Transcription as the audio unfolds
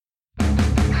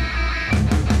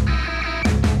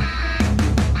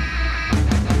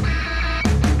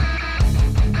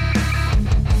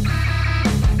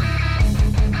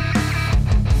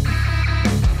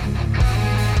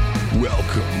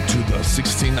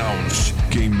Ounce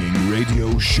Gaming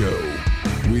Radio Show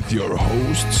with your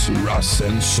hosts Russ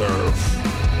and Surf.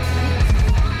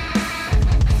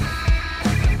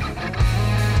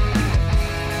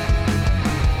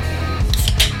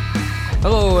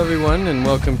 Hello everyone and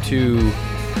welcome to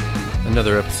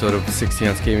another episode of the 60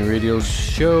 Ounce Gaming Radio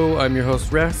Show. I'm your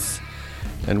host Russ,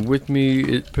 and with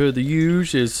me per the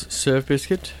usual is Surf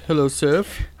Biscuit. Hello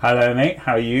Surf. Hello mate,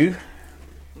 how are you?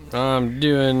 I'm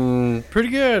doing pretty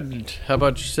good. How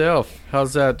about yourself?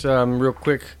 How's that real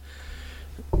quick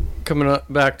going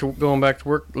back to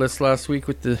work last week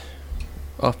with the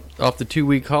off the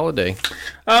 2-week holiday?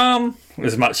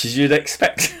 As much as you'd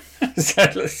expect.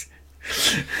 It's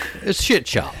shit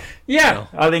show. Yeah,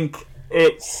 I think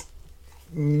it's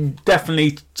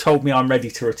definitely told me I'm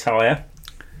ready to retire.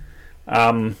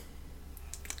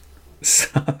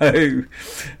 So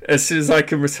as soon as I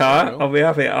can retire, I'll be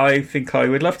happy. I think I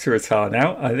would love to retire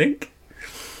now, I think.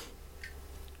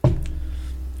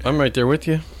 I'm right there with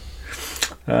you.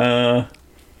 I'd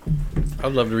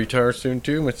love to retire soon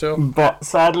too myself. But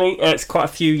sadly, it's quite a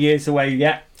few years away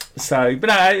yet. So, but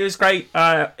no, it was great.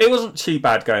 It wasn't too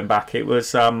bad going back. It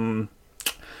was a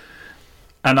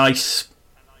nice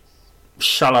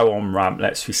shallow on ramp,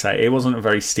 let's we say. It wasn't a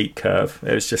very steep curve.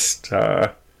 It was just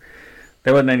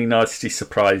there weren't any nasty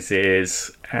surprises,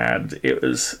 and it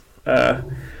was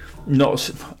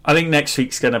not. I think next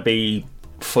week's going to be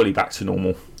fully back to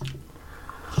normal.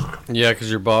 Yeah, because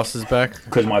your boss is back.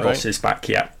 Because my boss is back.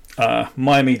 Yeah,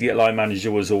 my immediate line manager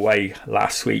was away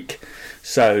last week.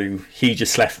 So he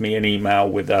just left me an email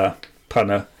with a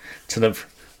punter to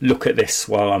look at this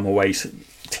while I'm away to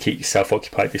keep yourself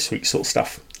occupied this week, sort of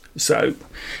stuff. So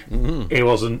it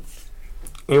wasn't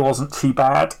too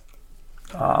bad.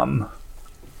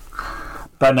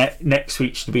 But next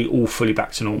week should be all fully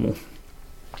back to normal.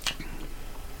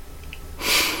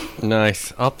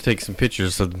 Nice. I'll have to take some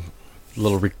pictures of the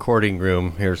little recording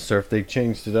room here, Surf. They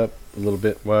changed it up a little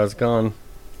bit while I was gone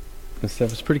and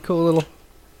stuff. It's pretty cool little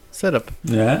setup.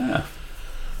 Yeah.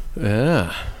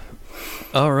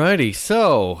 Alrighty.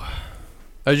 So,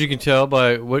 as you can tell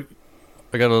by what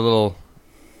I got a little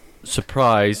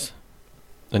surprise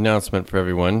announcement for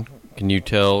everyone. Can you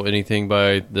tell anything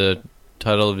by the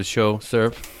title of the show,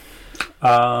 Surf?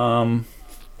 Oh.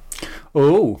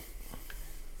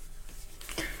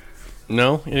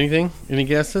 No? Anything? Any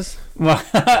guesses?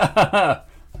 I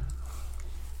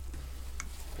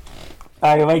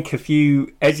can make a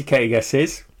few educated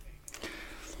guesses.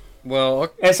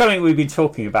 Well, it's something we've been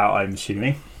talking about, I'm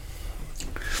assuming.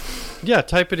 Yeah,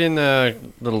 type it in the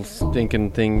little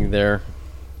stinking thing there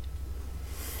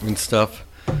and stuff,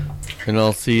 and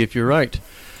I'll see if you're right.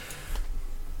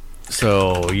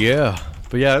 So, yeah.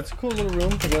 But yeah, it's a cool little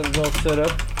room. I got it all set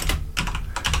up.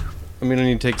 I mean, I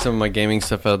need to take some of my gaming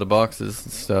stuff out of the boxes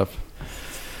and stuff.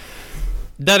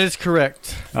 That is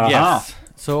correct. Uh-huh. Yes.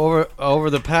 So over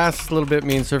the past little bit,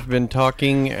 me and Surf have been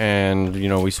talking, and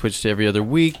we switched to every other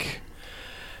week,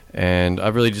 and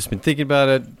I've really just been thinking about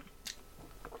it.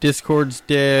 Discord's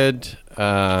dead.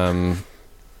 I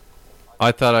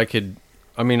thought I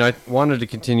wanted to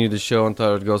continue the show and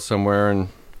thought I'd go somewhere, and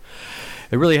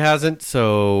it really hasn't.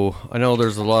 So I know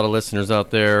there's a lot of listeners out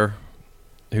there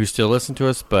who still listen to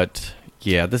us, but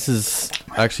yeah, this is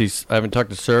actually, I haven't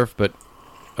talked to Surf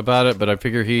about it, but I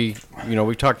figure we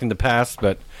talked in the past,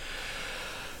 but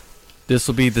this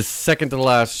will be the second to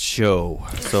last show.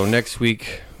 So next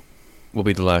week will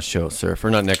be the last show, Surf. Or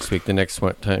not next week, the next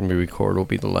time we record will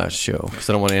be the last show, because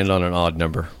I don't want to end on an odd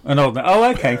number. Oh,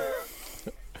 okay.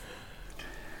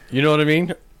 You know what I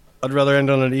mean? I'd rather end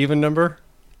on an even number.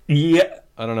 Yeah.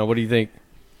 I don't know. What do you think?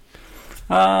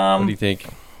 What do you think?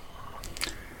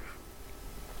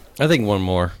 I think one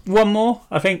more. One more,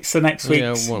 I think. So next week,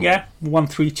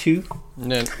 132.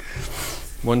 Then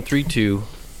 132.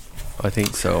 I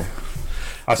think so.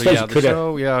 I suppose we could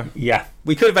have. Yeah,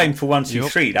 we could have aimed for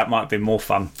 123. That might have been more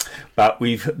fun, but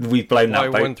we've blown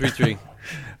that. Why 133?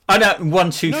 I know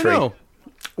 123. No.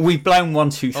 We've blown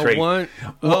 123.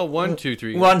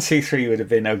 123. 123 would have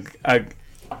been a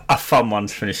fun one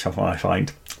to finish off on, I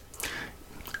find.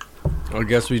 I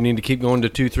guess we need to keep going to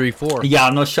 234. Yeah,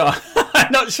 I'm not sure.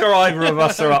 I'm not sure either of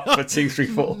us are up for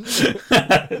 234.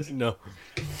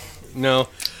 No.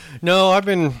 I've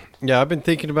been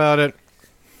thinking about it.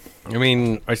 I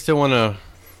mean, I still want to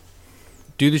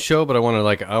do the show, but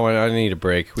I need a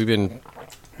break. We've been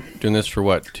doing this for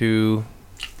what,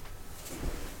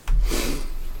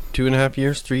 2.5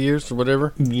 years, 3 years, or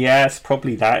whatever. Yeah, it's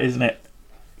probably that, isn't it?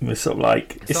 It's sort of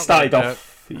like it started off.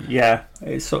 Yeah,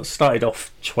 it sort of started off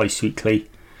twice weekly.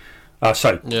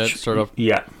 Sorry. Yeah, sort of.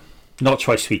 Yeah, not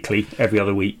twice weekly, every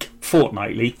other week,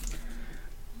 fortnightly.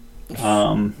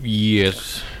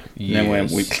 Yes. And then we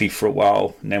went weekly for a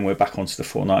while, and then we're back onto the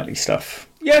fortnightly stuff.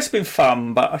 Yeah, it's been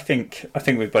fun, but I think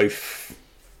we both.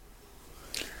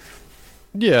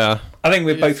 Yeah. I think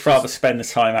we'd both rather spend the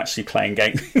time actually playing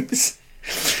games.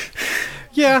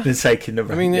 Yeah. Than taking the.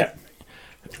 I mean, yeah.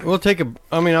 We'll take a.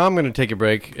 I mean, I'm going to take a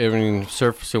break. I mean,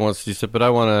 Surf still wants to do stuff, but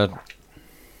I want to.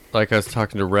 Like I was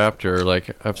talking to Raptor, like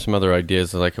I have some other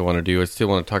ideas that like I want to do. I still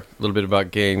want to talk a little bit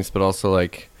about games, but also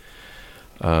like,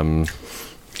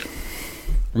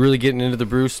 really getting into the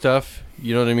brew stuff.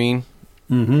 You know what I mean?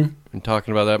 Mm-hmm. And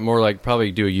talking about that more, like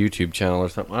probably do a YouTube channel or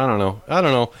something. I don't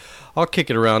know. I'll kick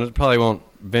it around. It probably won't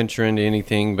venture into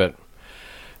anything, but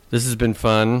this has been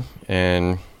fun,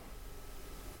 and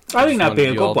I think that'd be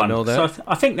a good one. So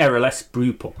I think there are less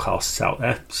brew podcasts out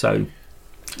there. So,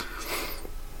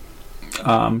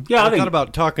 yeah, I think thought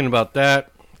about talking about that,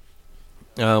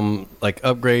 like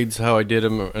upgrades, how I did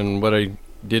them, and what I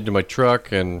did to my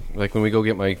truck, and like when we go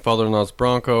get my father-in-law's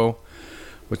Bronco,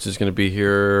 which is going to be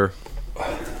here,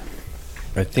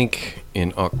 I think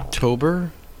in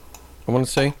October. I want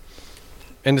to say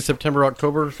end of September,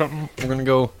 October or something. We're going to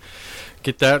go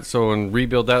get that and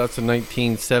rebuild that. That's a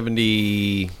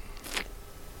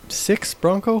 1976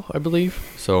 Bronco, I believe.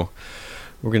 So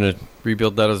we're going to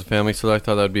rebuild that as a family. So I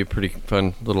thought that'd be a pretty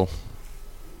fun little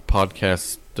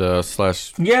podcast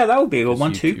slash. Yeah, that would be a good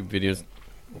one YouTube too. Videos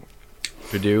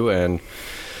to do, and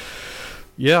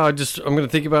yeah, I'm going to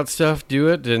think about stuff, do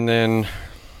it, and then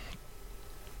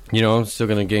I'm still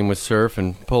going to game with Surf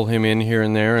and pull him in here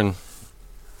and there, and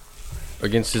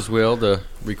against his will to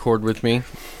record with me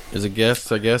as a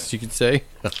guest, I guess you could say.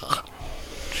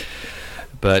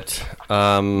 But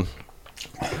I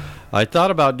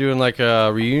thought about doing like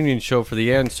a reunion show for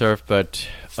the end, Surf, but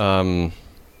we'll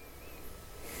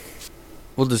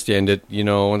just end it,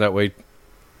 and that way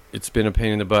it's been a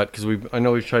pain in the butt, because I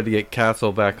know we've tried to get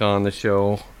Castle back on the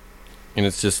show, and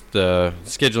it's just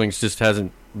scheduling just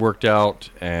hasn't worked out,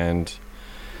 and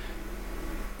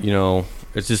it'll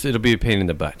be a pain in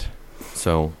the butt.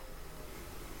 So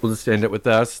we'll just end it with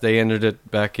us. They ended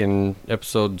it back in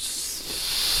episode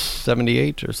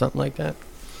 78 or something like that,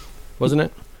 wasn't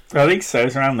it? I think so.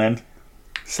 It's around then.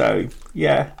 So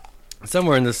yeah,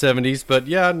 somewhere in the 70s. But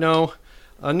yeah, no,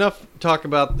 enough talk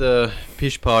about the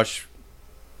pish posh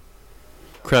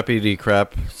crappity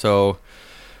crap. So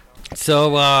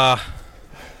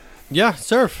yeah,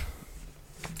 Surf.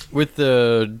 With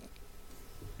the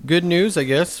good news, I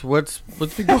guess. What's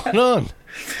been going on?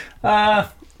 No.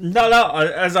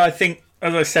 As I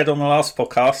said on the last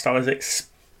podcast, I was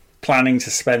planning to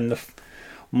spend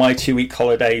my 2-week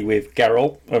holiday with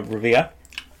Geralt of Rivia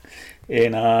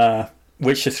in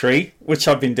Witcher 3, which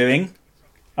I've been doing,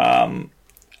 and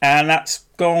that's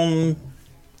gone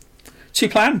to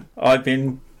plan.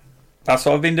 That's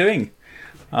what I've been doing.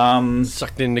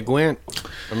 Sucked into Gwent.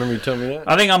 I remember you telling me that.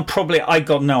 I think I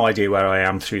got no idea where I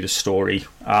am through the story.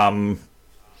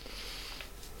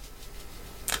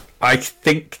 I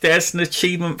think there's an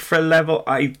achievement for a level.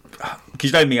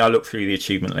 Because you know me, I look through the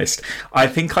achievement list. I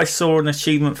think I saw an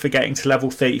achievement for getting to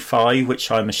level 35, which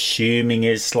I'm assuming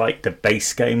is like the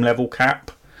base game level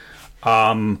cap.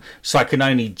 So I can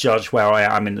only judge where I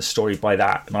am in the story by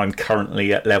that, and I'm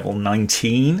currently at level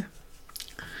 19.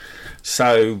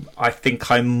 So I think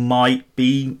I might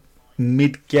be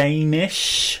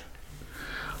mid-game-ish.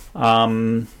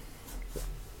 I'm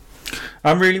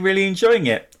really, really enjoying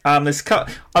it. I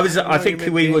think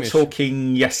we were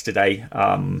talking yesterday.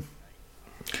 I'm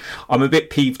a bit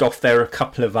peeved off. There are a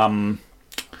couple of those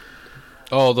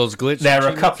glitch. There are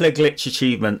a couple of glitch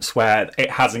achievements where it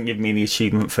hasn't given me the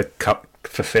achievement for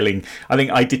fulfilling. I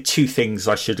think I did 2 things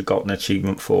I should have got an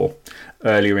achievement for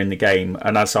earlier in the game,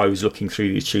 and as I was looking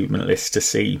through the achievement list to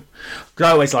see, because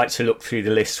I always like to look through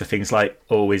the list for things like,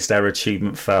 is there an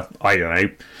achievement for, I don't know,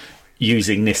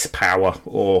 using this power,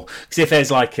 or because if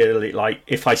there's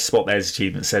if I spot there's an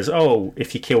achievement that says,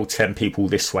 if you kill 10 people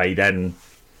this way, then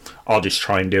I'll just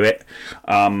try and do it.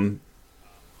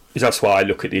 That's why I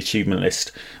look at the achievement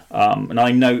list, and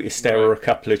I noticed there were a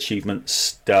couple of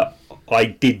achievements that I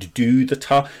did do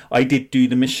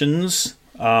the missions,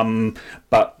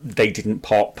 but they didn't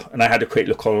pop. And I had a quick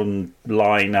look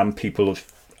online, and other people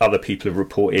have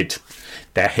reported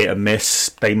they're hit and miss.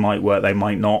 They might work, they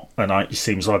might not, and it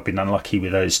seems I've been unlucky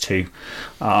with those 2.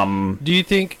 Do you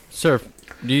think, Surf?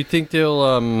 Do you think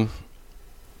they'll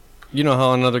you know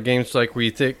how in other games like where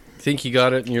you think you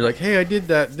got it, and you're like, hey, I did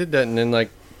that, and then like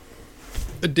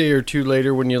a day or 2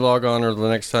 later when you log on or the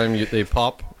next time they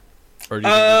pop? Or do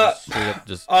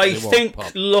you think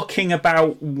pop? Looking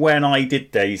about when I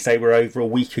did these, they were over a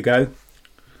week ago.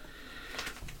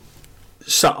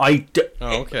 So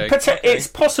okay. It's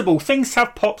possible. Things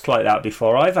have popped like that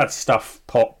before. I've had stuff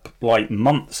pop like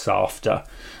months after.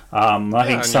 I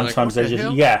think sometimes like, they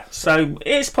just So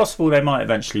it's possible they might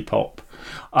eventually pop.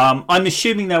 I'm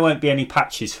assuming there won't be any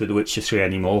patches for The Witcher 3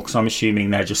 anymore, because I'm assuming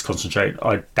they're just concentrating.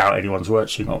 I doubt anyone's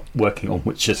working on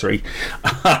Witcher 3,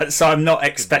 so I'm not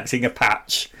expecting a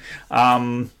patch.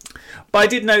 But I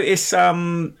did notice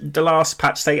the last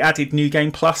patch they added New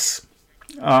Game Plus.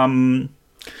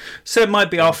 So it might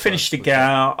be I'll finish the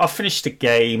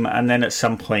game, and then at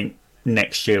some point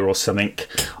next year or something,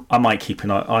 I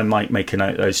might make a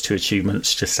note of those 2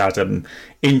 achievements. Just add them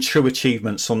in True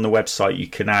Achievements on the website. You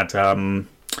can add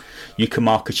you can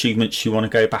mark achievements you want to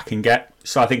go back and get.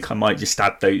 So I think I might just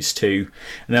add those 2,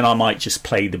 and then I might just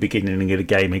play the beginning of the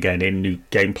game again in New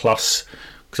Game Plus,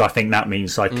 because I think that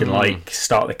means I can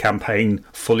start the campaign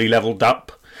fully leveled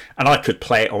up, and I could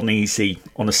play it on easy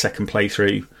on a second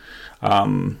playthrough.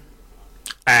 And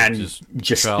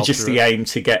just the aim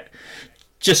to get,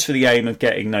 just for the aim of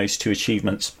getting those 2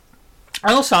 achievements.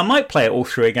 And also, I might play it all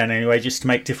through again anyway, just to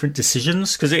make different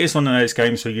decisions, because it is one of those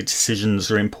games where your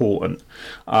decisions are important.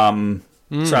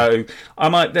 So I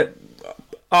might,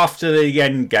 after the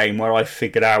end game where I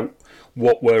figured out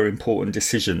what were important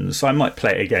decisions, I might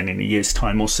play it again in a year's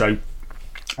time or so.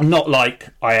 Not like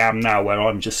I am now, where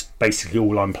I'm just basically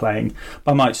all I'm playing.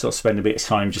 But I might sort of spend a bit of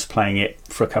time just playing it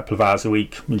for a couple of hours a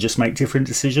week and just make different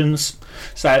decisions.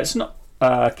 So it's not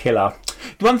killer.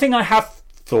 The one thing I have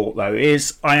thought though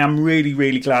is I am really,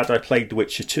 really glad I played The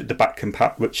Witcher 2, the back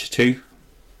compat Witcher 2,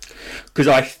 because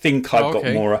I think I've got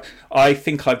more. I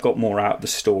think I've got more out of the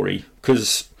story,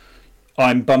 because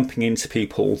I'm bumping into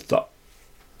people that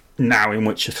now in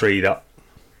Witcher 3 that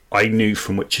I knew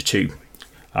from Witcher 2.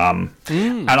 And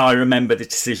I remember the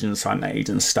decisions I made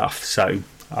and stuff. So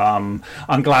I'm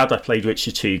glad I played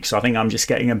Witcher 2, because I think I'm just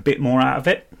getting a bit more out of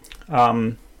it.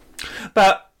 But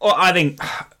I think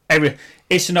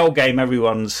it's an old game.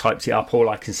 Everyone's hyped it up. All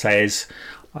I can say is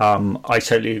I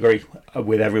totally agree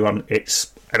with everyone.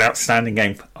 It's an outstanding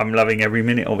game. I'm loving every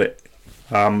minute of it.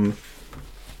 The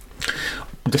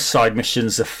side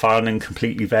missions are fun and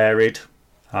completely varied.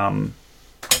 Yeah,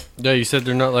 you said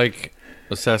they're not like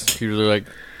Assassin's Creed.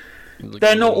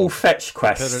 They're not all fetch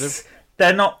quests.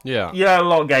 They're not. Yeah, a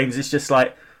lot of games it's just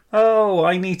like, oh,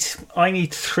 I need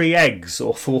 3 eggs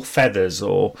or 4 feathers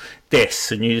or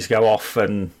this, and you just go off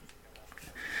and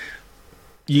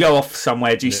you go off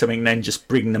somewhere, do something, then just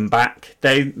bring them back.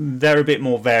 They're a bit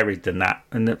more varied than that,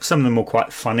 and some of them are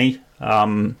quite funny.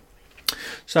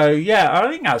 So yeah, I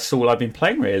think that's all I've been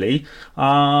playing really.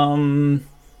 While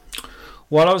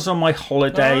I was on my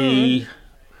holiday.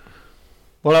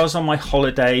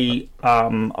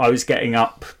 I was getting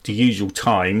up the usual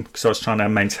time, because I was trying to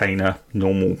maintain a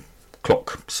normal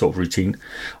clock sort of routine.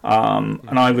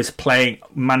 And I was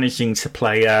managing to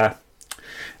play a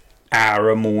hour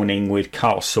a morning with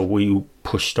Castle. We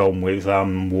pushed on with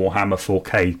Warhammer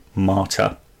 4K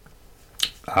Martyr.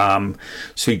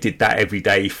 So we did that every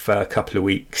day for a couple of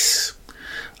weeks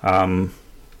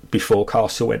before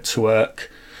Castle went to work.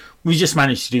 We just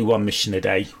managed to do 1 mission a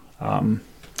day.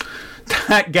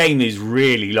 That game is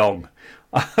really long.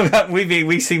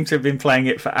 We seem to have been playing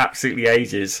it for absolutely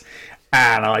ages,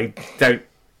 and I don't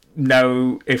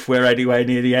know if we're anywhere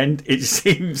near the end. It's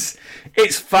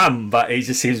fun, but it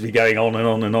just seems to be going on and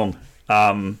on and on.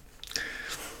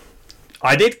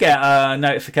 I did get a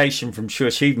notification from True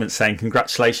Achievements saying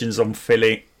congratulations on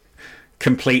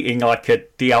completing like a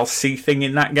DLC thing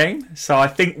in that game. So I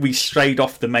think we strayed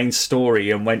off the main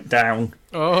story and went down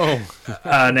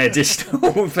an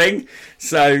additional thing.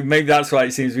 So maybe that's why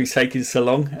it seems to be taking so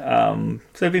long.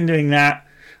 So I've been doing that.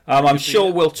 I'm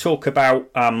sure we'll talk about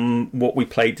what we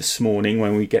played this morning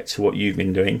when we get to what you've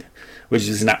been doing, which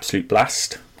is an absolute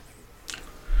blast.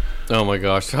 Oh my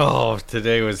gosh! Oh,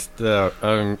 today was the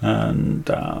I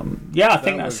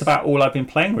think that's about all I've been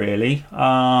playing really.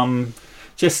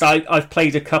 I've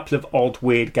played a couple of odd,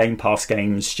 weird Game Pass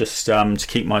games just to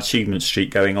keep my achievement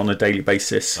streak going on a daily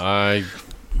basis. I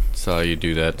saw you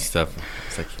do that stuff.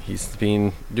 It's like he's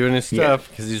been doing his stuff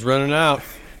because he's running out.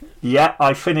 Yeah,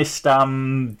 I finished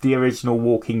the original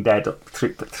Walking Dead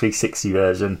 360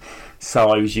 version,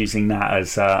 so I was using that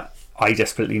as I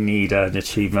desperately need an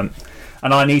achievement.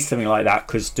 And I need something like that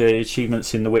because the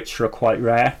achievements in The Witcher are quite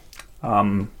rare.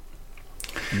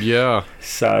 Yeah.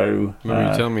 So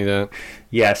remember you telling me that.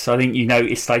 Yeah, so I think you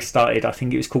noticed I started, I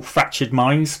think it was called Fractured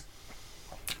Minds.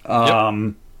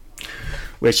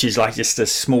 Which is like just a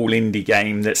small indie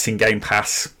game that's in Game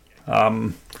Pass.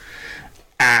 And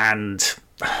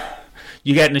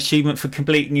you get an achievement for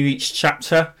completing each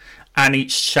chapter, and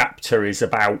each chapter is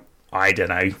about, I don't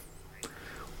know,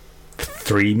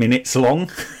 3 minutes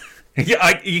long. You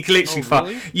can literally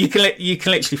really? you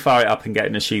can literally fire it up and get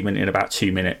an achievement in about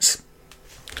 2 minutes.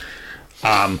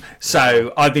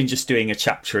 So I've been just doing a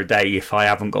chapter a day if I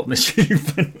haven't got an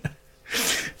achievement.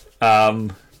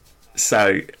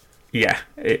 So yeah,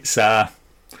 it's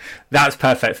that's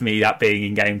perfect for me, that being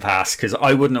in Game Pass, because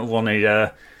I wouldn't have wanted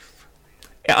a.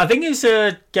 I think it's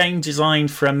a game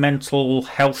designed for a mental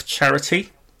health charity.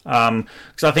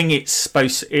 Because I think it's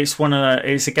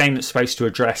a game that's supposed to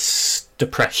address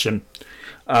depression.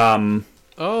 Oh,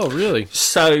 really?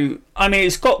 So I mean,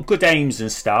 it's got good aims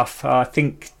and stuff. I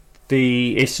think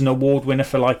it's an award winner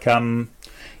for like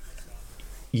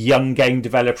Young Game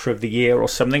Developer of the Year or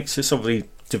something. So it's obviously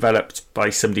developed by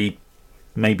somebody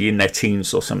maybe in their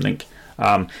teens or something.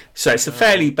 So it's a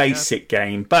fairly basic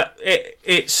game, but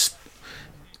it's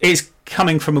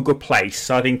coming from a good place.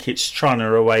 I think it's trying to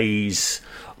raise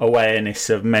awareness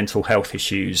of mental health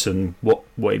issues and what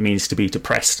it means to be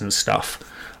depressed and stuff.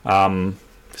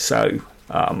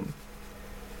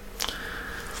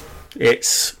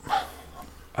 It's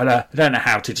I don't know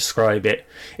how to describe it.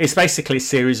 It's basically a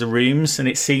series of rooms, and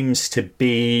it seems to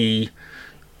be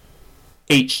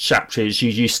each chapter is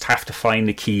you just have to find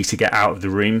the key to get out of the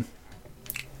room.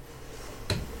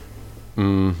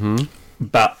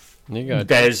 But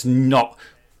there's not.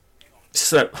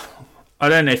 So I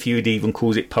don't know if you would even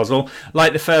call it puzzle.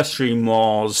 Like the first room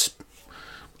was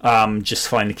just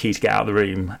find the key to get out of the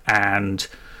room, and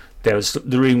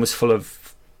the room was full of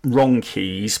wrong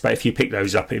keys, but if you pick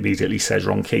those up it immediately says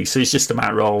wrong key, so it's just a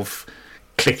matter of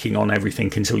clicking on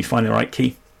everything until you find the right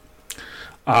key.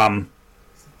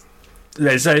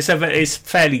 It's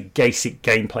fairly basic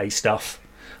gameplay stuff,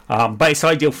 but it's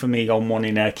ideal for me on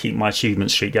wanting to keep my achievement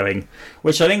streak going,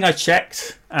 which I think I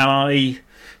checked, and I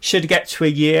should get to a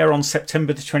year on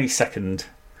September the 22nd.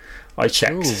 I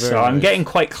checked. Ooh, so I'm getting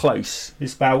quite close.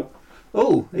 It's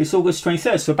August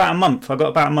 23rd, so about a month. I've got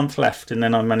about a month left, and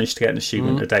then I managed to get an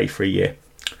achievement a day for a year.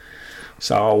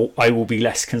 So I will be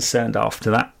less concerned after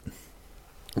that.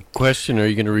 Question, are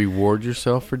you going to reward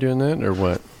yourself for doing that, or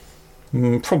what?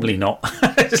 Probably not.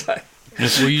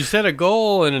 Well, you set a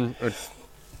goal and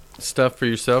stuff for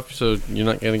yourself, so you're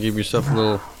not going to give yourself a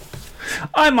little...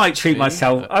 I might treat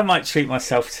myself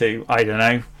to, I don't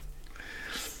know,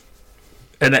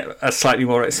 a slightly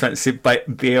more expensive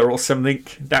beer or something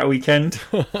that weekend.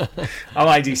 I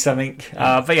might do something,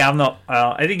 but yeah, I'm not.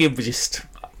 I think it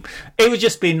would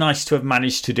just be nice to have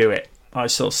managed to do it. I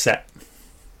sort of set.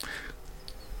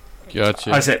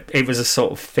 Gotcha. It was a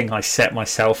sort of thing I set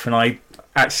myself, and I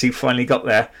actually finally got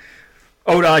there.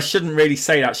 Oh no, I shouldn't really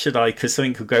say that, should I? Because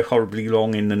something could go horribly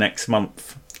wrong in the next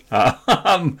month.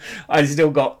 I still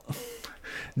got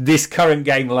this current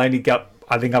game. I think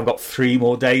I've got 3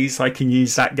 more days I can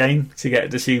use that game to get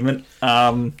an achievement.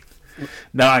 Now I'm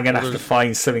going to have to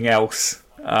find something else.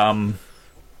 Well,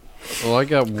 I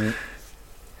got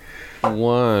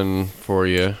one for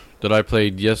you that I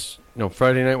played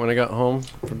Friday night when I got home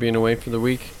for being away for the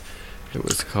week. It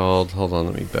was called... Hold on,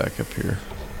 let me back up here.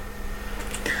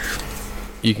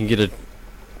 You can get an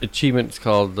achievement. It's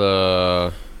called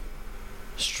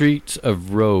Streets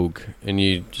of Rogue. And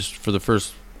you just, for the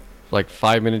first...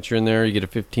 5 minutes you're in there, you get a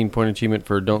 15-point achievement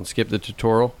for don't skip the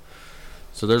tutorial.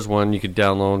 So there's one you could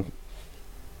download.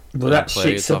 Well, that's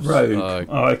Streets of Rogue.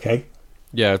 Okay.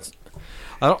 Yeah,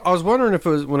 I was wondering if it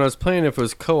was, when I was playing, if it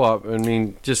was co-op. I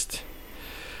mean, just...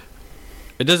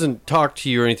 It doesn't talk to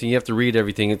you or anything. You have to read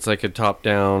everything. It's like a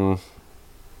top-down...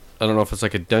 I don't know if it's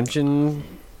like a dungeon,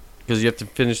 because you have to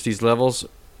finish these levels.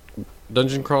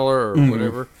 Dungeon crawler or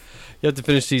whatever. You have to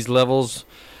finish these levels,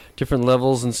 different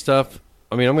levels and stuff.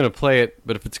 I mean, I'm going to play it,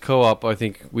 but if it's co-op, I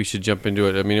think we should jump into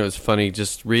it. I mean, it was funny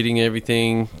just reading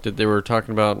everything that they were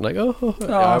talking about. Like, I mean,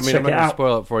 I'm not going to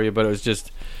spoil it for you, but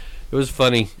it was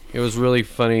funny. It was really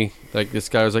funny. Like, this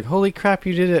guy was like, holy crap,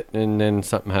 you did it. And then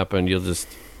something happened. You have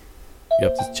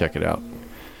to check it out.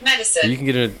 Medicine. You can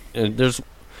get there's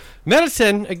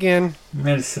medicine again.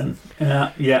 Medicine.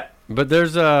 Yeah. But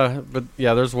there's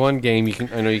one game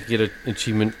I know you can get an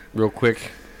achievement real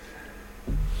quick.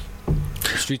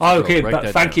 Okay, but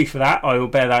thank you for that. I will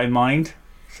bear that in mind.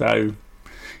 So,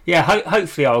 yeah,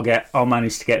 hopefully I'll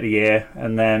manage to get the year,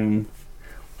 and then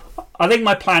I think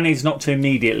my plan is not to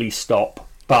immediately stop,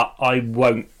 but I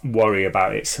won't worry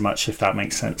about it so much, if that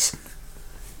makes sense.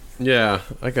 Yeah,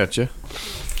 I got you.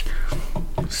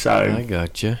 So I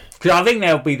got you. Because I think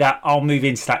there'll be that. I'll move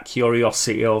into that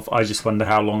curiosity of I just wonder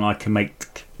how long I can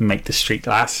make the streak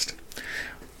last.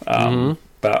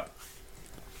 But.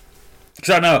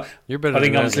 Because I know, You're better I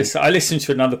think than I listened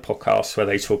to another podcast where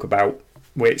they talk about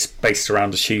where it's based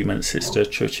around achievements. It's the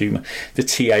True Achievement. The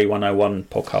TA 101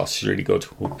 podcast is really good.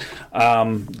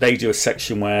 They do a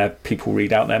section where people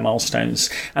read out their milestones,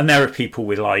 and there are people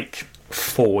with like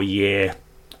 4-year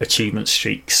achievement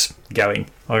streaks going.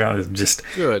 I'm just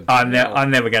Good. I'm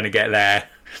never going to get there.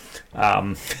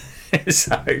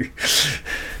 So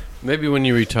Maybe when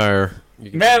you retire.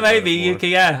 You can yeah, do that maybe you more. can.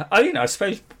 Yeah, I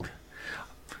suppose.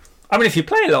 I mean, if you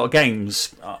play a lot of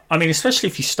games, I mean, especially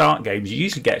if you start games, you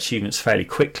usually get achievements fairly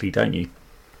quickly, don't you?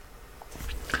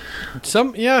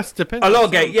 Some, yes, depends. A lot on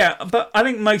of games, some. yeah, but I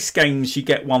think most games you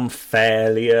get one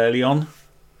fairly early on.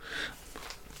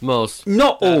 Most.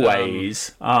 Not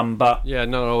always, but Yeah,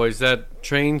 not always. That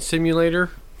train simulator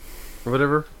or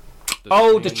whatever.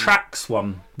 the tracks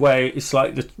one where it's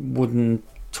like the wooden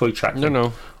toy track. No,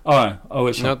 no,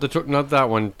 It's not not that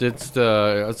one. It's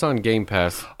on Game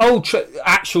Pass.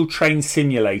 actual train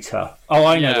simulator. Oh,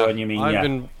 I know the one you mean. I've Yeah,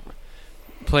 been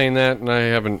playing that, and I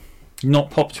haven't not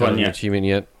popped got one an yet. achievement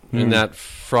yet. And that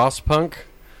Frostpunk,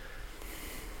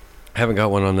 I haven't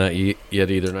got one on that yet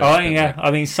either. and I Oh expect yeah, that.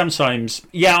 I mean sometimes.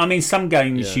 Yeah, I mean some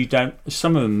games Yeah. you don't.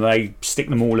 Some of them they stick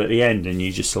them all at the end, and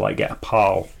you just like get a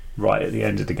pile right at the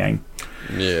end of the game.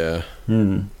 Yeah.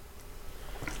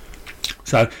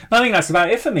 So I think that's about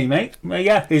it for me, mate.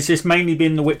 Yeah, it's just mainly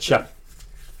been The Witcher,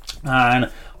 and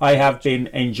I have been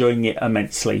enjoying it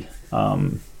immensely.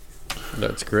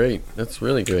 That's great. That's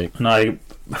really great. And I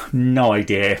have no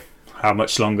idea how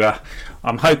much longer.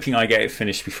 I'm hoping I get it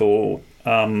finished before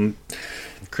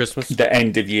Christmas. the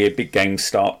end of year big games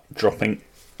start dropping.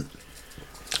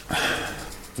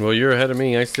 Well, you're ahead of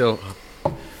me. I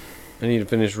need to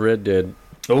finish Red Dead.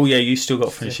 Oh yeah, you still got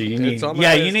to finish it. You It's need, on my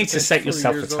yeah, list. you need to It's set 2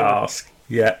 yourself a years old. task.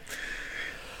 Yeah.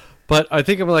 But I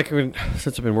think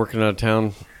since I've been working out of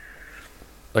town,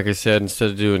 like I said,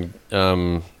 instead of doing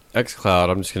xCloud,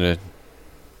 I'm just gonna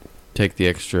take the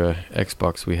extra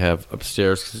Xbox we have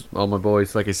upstairs. 'Cause all my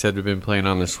boys, like I said, have been playing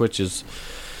on their Switches.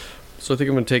 So I think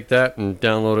I'm gonna take that and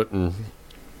download it and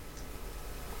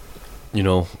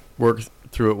work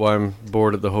through it while I'm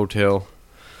bored at the hotel.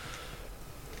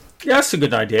 Yeah, that's a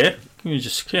good idea.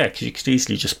 Because you could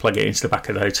easily just plug it into the back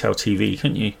of the hotel TV,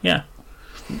 couldn't you? Yeah.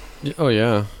 Oh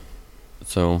yeah.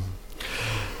 So,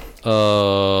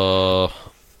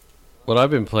 what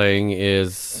I've been playing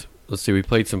is, let's see, we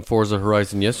played some Forza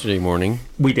Horizon yesterday morning.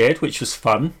 We did, which was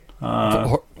fun.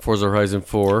 Forza Horizon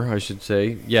 4, I should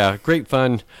say. Yeah, great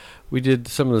fun. We did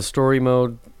some of the story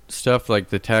mode stuff, like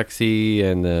the taxi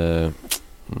and the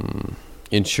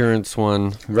insurance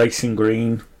one. Racing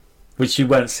Green, which you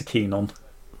weren't so keen on.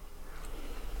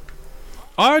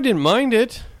 I didn't mind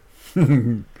it.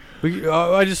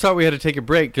 I just thought we had to take a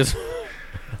break because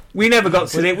We never got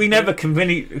to it. We never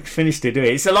finished it, do we?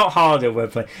 It's a lot harder when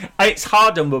playing. It's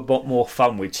harder but more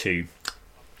fun with two.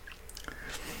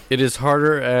 it is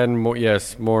harder and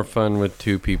more fun with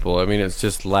 2 people. I mean, it's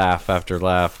just laugh after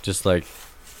laugh, just like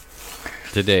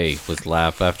today was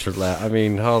laugh after laugh. I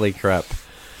mean, holy crap.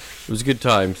 It was good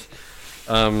times.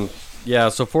 So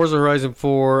Forza Horizon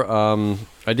 4,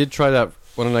 I did try that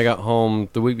when I got home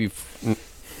the week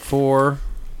before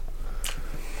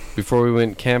we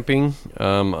went camping.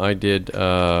 I did,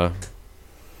 what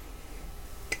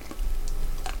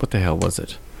the hell was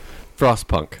it?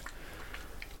 Frostpunk.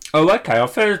 Oh, okay. I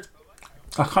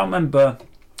can't remember.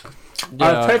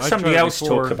 Yeah, I've heard I somebody tried it else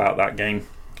before. talk about that game.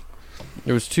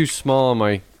 It was too small on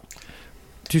my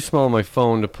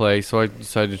phone to play, so I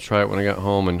decided to try it when I got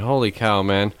home. And holy cow,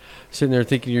 man! Sitting there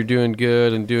thinking you're doing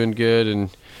good, and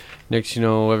next you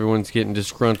know everyone's getting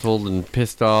disgruntled and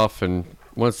pissed off. And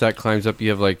once that climbs up,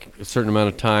 you have like a certain amount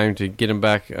of time to get them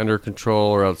back under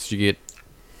control, or else you get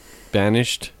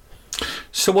banished.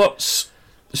 So what's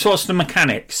the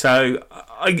mechanic? So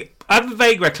I have a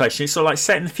vague recollection. It's sort of like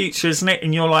set in the future, isn't it?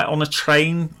 And you're like on a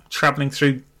train travelling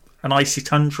through an icy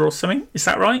tundra or something. Is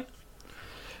that right?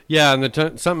 Yeah,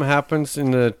 and something happens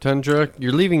in the tundra.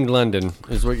 You're leaving London,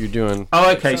 is what you're doing.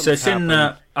 Oh, okay. So it's Something's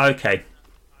in. Okay.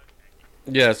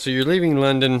 Yeah, so you're leaving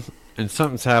London, and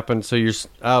something's happened. So you're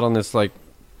out on this and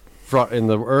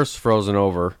the Earth's frozen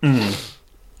over.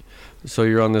 So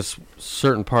you're on this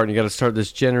certain part, and you got to start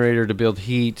this generator to build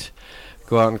heat.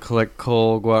 Go out and collect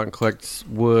coal. Go out and collect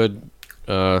wood,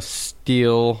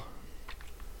 steel,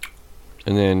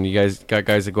 and then you got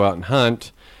guys that go out and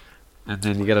hunt. And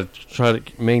then you got to try to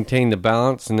maintain the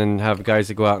balance, and then have guys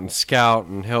that go out and scout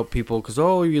and help people. Because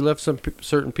you left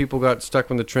certain people got stuck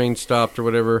when the train stopped or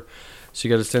whatever. So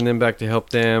you got to send them back to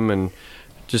help them, and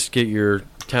just get your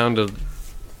town to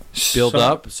build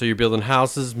up. So you're building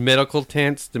houses, medical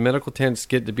tents. The medical tents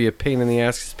get to be a pain in the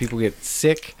ass because people get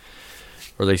sick,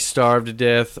 or they starve to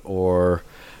death, or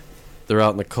they're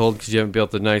out in the cold because you haven't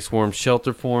built a nice warm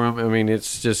shelter for them. I mean,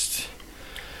 it's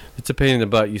a pain in the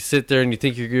butt. You sit there and you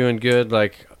think you're doing good.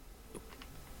 Like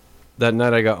that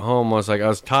night I got home, I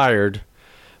was tired.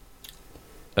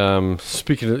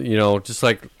 Speaking of, just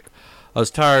like I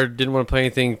was tired, didn't want to play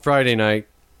anything Friday night,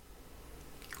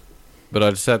 but I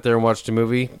just sat there and watched a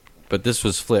movie. But this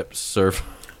was flipped, Surf.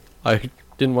 I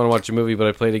didn't want to watch a movie, but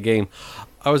I played a game.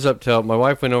 I was up till my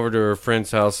wife went over to her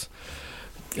friend's house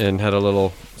and had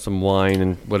some wine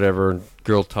and whatever,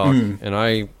 girl talk,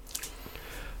 and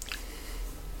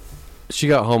she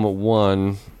got home at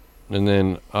 1, and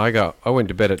then I went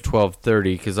to bed at 12:30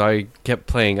 because I kept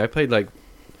playing. I played like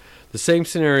the same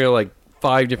scenario like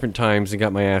 5 different times and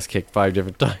got my ass kicked 5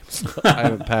 different times. I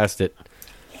haven't passed it.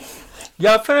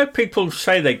 Yeah, I've heard people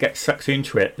say they get sucked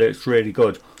into it. That it's really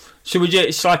good. So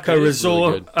it's like a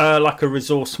resort, like a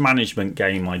resource management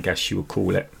game, I guess you would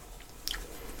call it.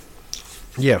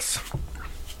 Yes.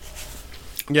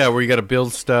 Yeah, where you got to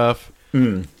build stuff.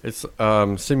 It's I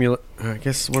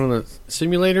guess one of the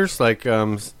simulators, like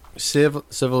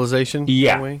Civilization.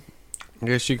 Yeah. Way. I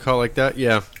guess you call it like that.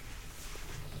 Yeah.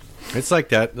 It's like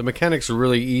that. The mechanics are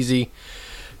really easy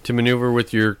to maneuver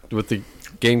with the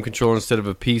game controller instead of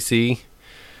a PC.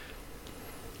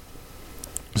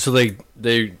 So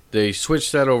they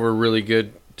switched that over really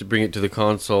good to bring it to the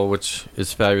console, which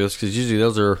is fabulous because usually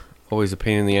those are always a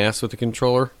pain in the ass with the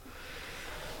controller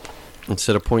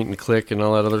instead of point and click and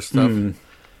all that other stuff.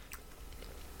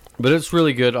 But it's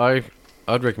really good. I'd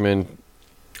recommend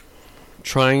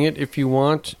trying it if you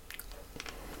want.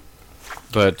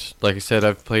 But like I said,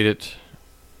 I've played it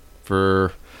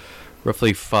for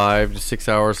roughly 5 to 6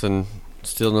 hours and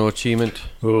still no achievement.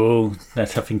 Oh,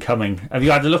 there's nothing coming. Have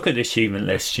you had a look at the achievement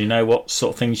list? Do you know what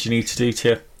sort of things you need to do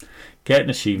to get an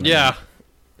achievement? Yeah.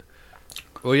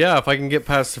 Well, yeah, if I can get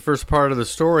past the first part of the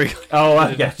story. Oh,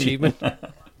 I get achievement.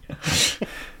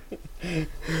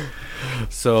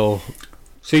 So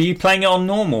you're playing it on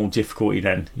normal difficulty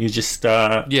then? You just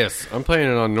yes, I'm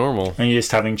playing it on normal. And you're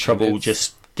just having trouble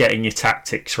just getting your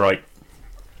tactics right.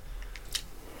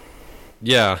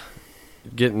 Yeah.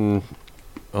 Getting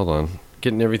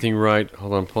everything right.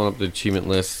 Hold on, pulling up the achievement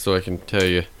list so I can tell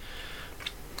you.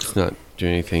 It's not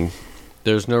doing anything.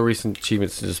 There's no recent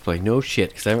achievements to display. No shit,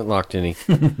 because I haven't locked any.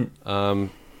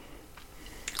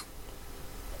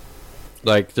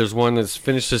 Like, there's one that's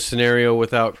finished a scenario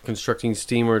without constructing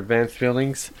steam or advanced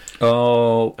buildings.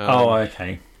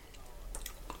 Okay.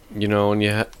 You know, and you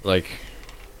that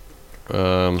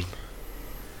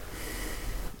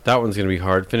one's going to be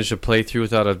hard. Finish a playthrough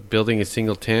without building a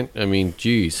single tent. I mean,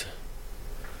 geez.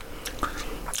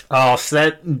 Oh,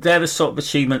 so they're the sort of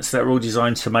achievements that are all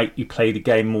designed to make you play the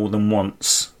game more than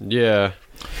once. Yeah.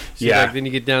 So yeah. Like, then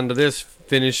you get down to this.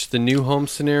 Finish the new home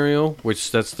scenario,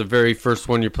 which that's the very first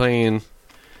one you're playing.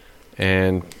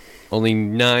 And only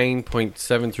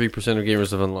 9.73% of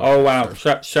gamers have unlocked. Oh, wow.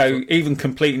 So even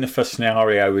completing the first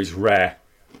scenario is rare.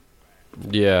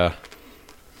 Yeah.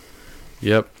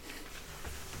 Yep.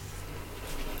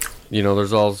 You know,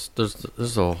 there's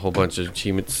a whole bunch of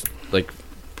achievements like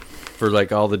for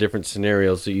like all the different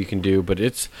scenarios that you can do, but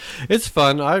it's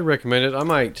fun. I recommend it. I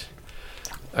might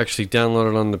actually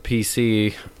download it on the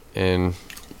PC and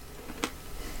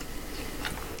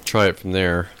try it from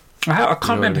there. I can't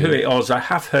remember who it was. I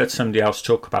have heard somebody else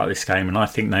talk about this game, and I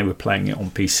think they were playing it on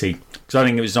PC because I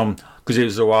think it was on because it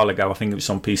was a while ago. I think it was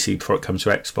on PC before it comes to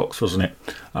Xbox, wasn't it?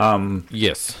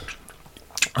 Yes.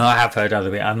 I have heard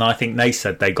of it, and I think they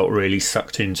said they got really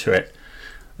sucked into it,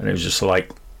 and it was just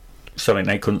like something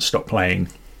they couldn't stop playing.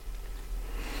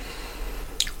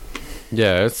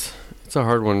 Yeah, it's a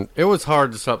hard one. It was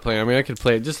hard to stop playing. I mean, I could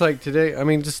play it just like today. I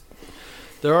mean, just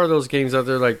there are those games out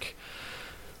there like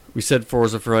we said,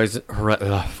 Forza Horizon,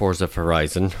 not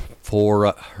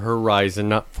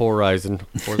Horizon,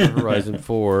 Forza Horizon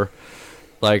 4.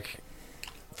 Like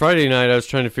Friday night, I was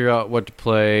trying to figure out what to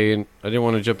play, and I didn't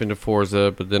want to jump into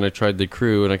Forza, but then I tried the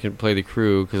Crew, and I couldn't play the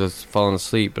Crew because I was falling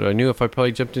asleep. But I knew if I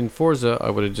probably jumped in Forza, I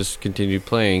would have just continued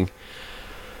playing.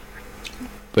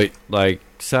 But like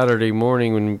Saturday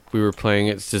morning when we were playing,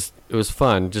 it was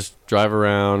fun. Just drive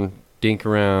around, dink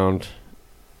around,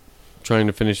 trying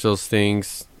to finish those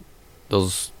things,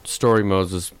 those story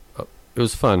modes. It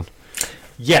was fun.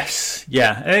 Yes,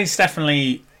 yeah, it's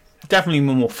definitely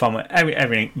more fun.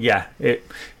 Everything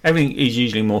is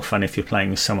usually more fun if you're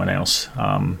playing with someone else.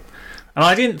 And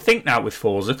I didn't think that with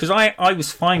Forza because I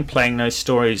was fine playing those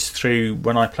stories through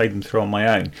when I played them through on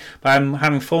my own. But I'm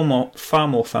having far more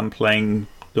fun playing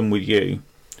them with you.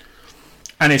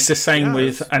 And it's the same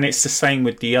with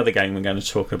the other game we're going to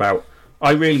talk about.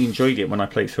 I really enjoyed it when I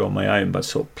played through on my own, but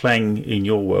sort of playing in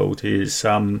your world is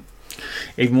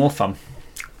Even more fun.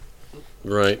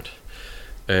 Right.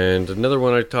 And another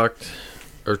one I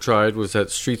tried was that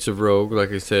Streets of Rogue,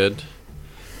 like I said.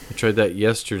 I tried that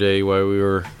yesterday while we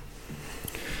were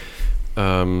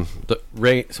the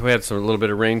rain, so we had a little bit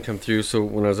of rain come through, so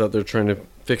when I was out there trying to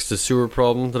fix the sewer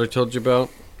problem that I told you about.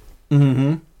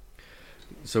 Mm-hmm.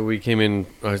 So we came in,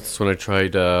 that's when I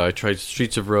tried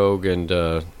Streets of Rogue and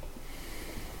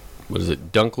what is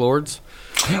it, Dunk Lords?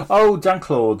 Oh, Dunk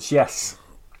Lords, yes.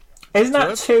 Isn't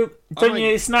that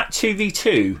isn't that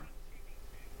 2v2?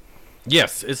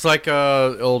 Yes, it's like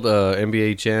old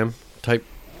NBA Jam type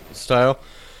style.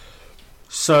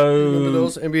 So remember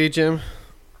those NBA Jam?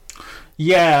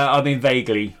 Yeah, I mean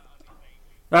vaguely.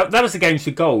 That was the Games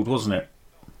with Gold, wasn't it?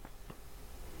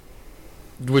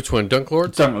 Which one, Dunk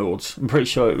Lords? Dunk Lords. I'm pretty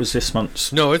sure it was this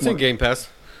month's. No, it's in Game Pass.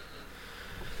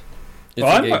 It's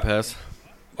in Game Pass.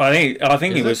 I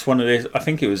think it was one of this. I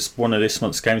think it was one of this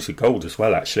month's Games with Gold as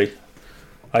well. Actually,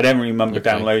 I don't remember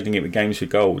downloading it with Games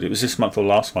with Gold. It was this month or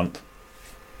last month.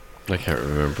 I can't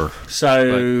remember.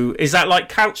 So, is that like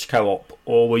couch co-op,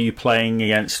 or were you playing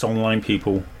against online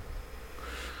people?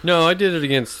 No, I did it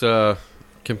against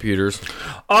computers.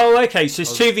 Oh, okay. So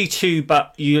it's 2v2,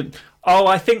 but you. Oh,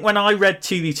 I think when I read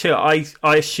 2v2,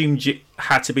 I assumed it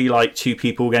had to be like two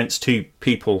people against two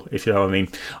people, if you know what I mean.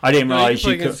 I didn't realise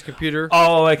you could play against a computer.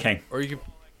 Oh, okay. Or you could.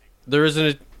 There is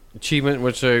an achievement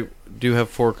which I do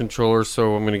have 4 controllers,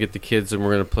 so I'm going to get the kids and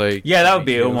we're going to play. Yeah, that would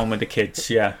be a one with the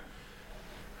kids. Yeah.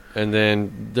 And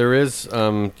then there is,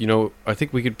 I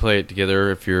think we could play it together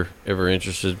if you're ever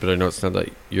interested, but I know it's not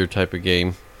like your type of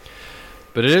game.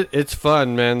 But it's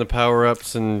fun, man. The power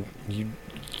ups, and you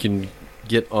can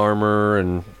get armor,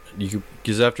 and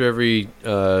because after every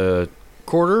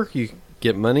quarter you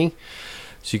get money,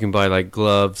 so you can buy like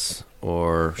gloves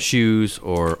or shoes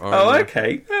or armor. Oh,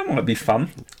 okay, that might be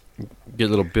fun. Get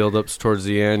little build-ups towards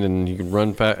the end, and you can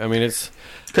run fast. I mean, it's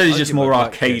because it's just more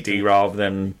arcadey rather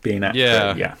than being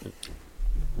active. Yeah,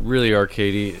 really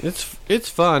arcadey. It's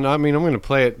fun. I mean, I'm going to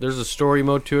play it. There's a story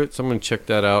mode to it, so I'm going to check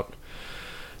that out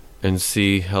and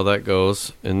see how that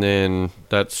goes. And then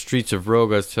that Streets of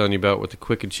Rogue I was telling you about with the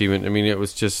quick achievement, I mean, it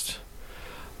was just,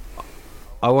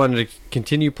 I wanted to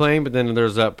continue playing, but then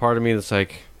there's that part of me that's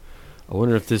like, I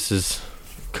wonder if this is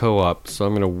co-op, so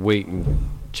I'm going to wait and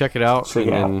check it out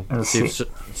and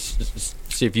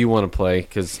see if you want to play,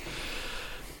 because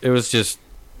it was just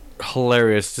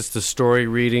hilarious, just the story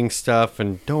reading stuff,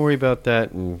 and don't worry about that,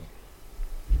 and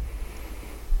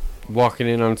walking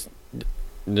in on...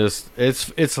 Just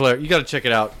it's hilarious. You got to check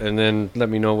it out and then let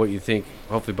me know what you think.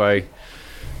 Hopefully by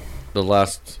the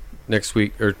next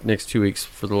week or next 2 weeks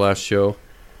for the last show.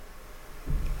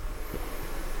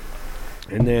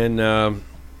 And then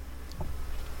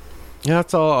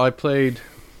that's all I played.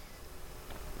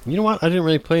 You know what? I didn't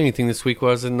really play anything this week while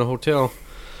I was in the hotel.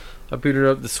 I booted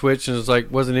up the Switch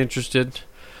and wasn't interested.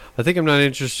 I think I'm not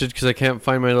interested because I can't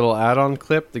find my little add-on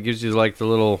clip that gives you like the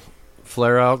little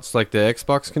flare-outs like the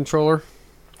Xbox controller.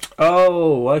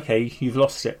 Oh, okay. You've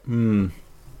lost it.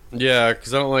 Yeah,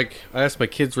 because I asked my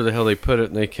kids where the hell they put it,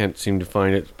 and they can't seem to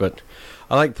find it. But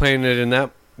I like playing it in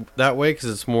that way because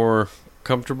it's more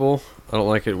comfortable. I don't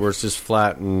like it where it's just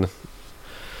flat and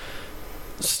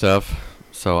stuff.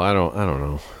 So I don't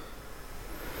know.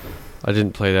 I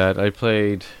didn't play that. I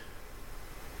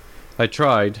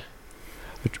tried.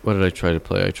 What did I try to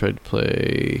play? I tried to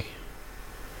play...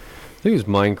 I think it was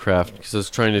Minecraft because I was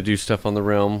trying to do stuff on the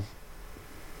Realm.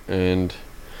 And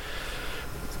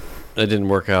that didn't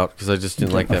work out because I just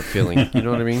didn't like that feeling. You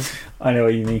know what I mean? I know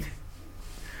what you mean.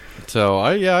 So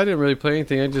I didn't really play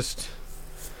anything. I just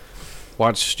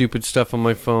watched stupid stuff on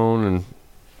my phone and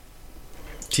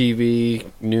TV,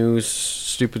 news,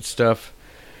 stupid stuff.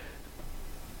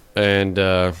 And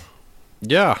so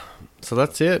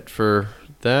that's it for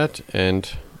that. And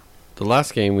the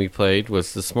last game we played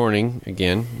was this morning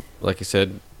again. Like I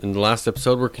said in the last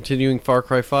episode, we're continuing Far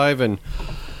Cry 5, and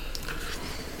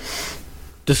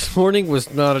this morning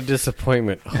was not a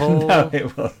disappointment. Oh, no,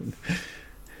 it wasn't.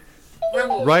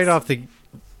 Right off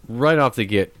the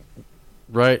gate.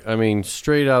 Right, I mean,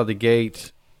 straight out of the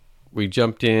gate, we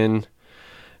jumped in,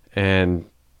 and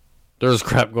there was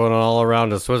crap going on all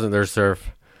around us, wasn't there,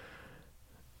 Surf?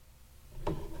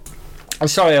 I'm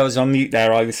sorry I was on mute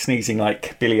there. I was sneezing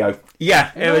like Billy O.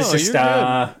 Yeah, it was just...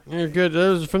 You're good. It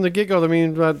was from the get-go. I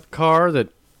mean, that car that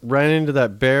ran into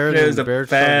that bear. There was the bear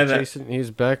chasing. He's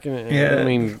back in it. Yeah. I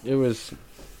mean, it was...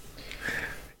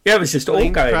 Yeah, it was just all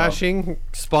going crashing,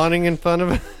 spawning in front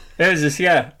of it. It was just,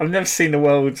 I've never seen the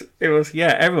world. It was,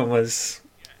 everyone was...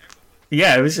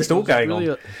 Yeah, it was just all going on.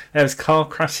 There was car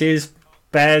crashes,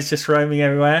 bears just roaming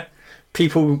everywhere.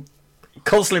 People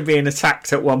constantly being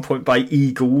attacked at one point by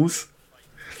eagles.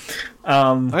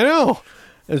 I know.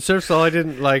 And Surf's all I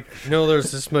didn't know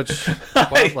there's this much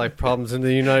wildlife problems in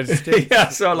the United States. Yeah,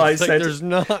 so I said, there's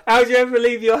not. How do you ever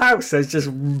leave your house? There's just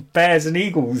bears and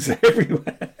eagles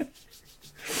everywhere.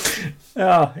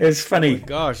 Oh, it's funny.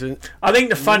 Gosh. I think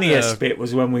the funniest bit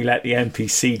was when we let the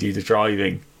NPC do the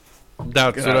driving.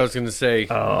 That's what I was going to say.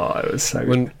 Oh, it was so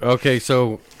good. Okay,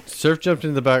 so Surf jumped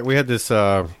into the back. We had this,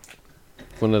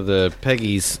 one of the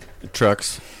Peggy's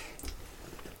trucks.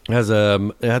 It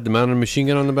had the mounted machine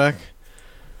gun on the back.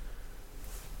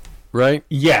 Right?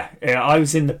 Yeah, I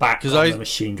was in the back of the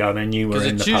machine gun and you were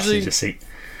in the passenger seat.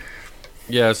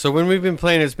 Yeah, so when we've been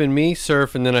playing, it's been me,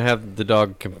 Surf, and then I have the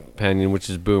dog companion, which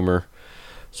is Boomer.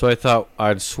 So I thought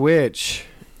I'd switch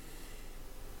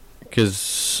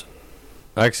because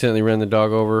I accidentally ran the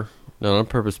dog over. Not on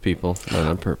purpose, people. Not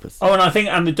on purpose. Oh, and I think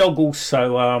the dog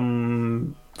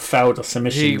also failed us a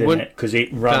mission, didn't it? Because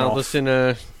it ran off.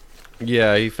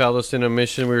 He fouled us in a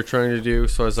mission we were trying to do,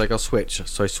 so I was like, I'll switch.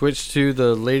 So I switched to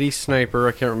the lady sniper.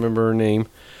 I can't remember her name.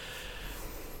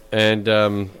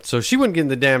 And so she wouldn't get in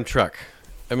the damn truck.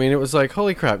 I mean, it was like,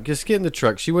 holy crap, just get in the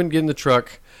truck. She wouldn't get in the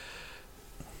truck.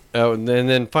 And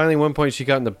then finally, one point, she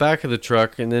got in the back of the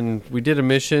truck, and then we did a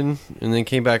mission, and then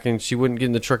came back, and she wouldn't get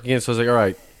in the truck again. So I was like, all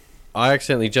right. I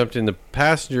accidentally jumped in the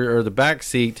passenger or the back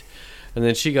seat, and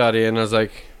then she got in. I was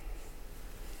like,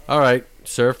 all right,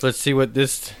 Surf, let's see what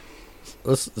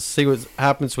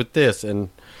happens with this. And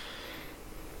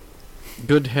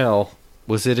good hell,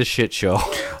 was it a shit show.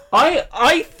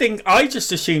 I think I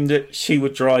just assumed that she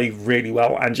would drive really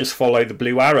well and just follow the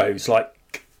blue arrows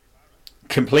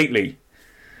completely.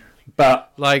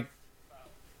 But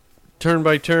turn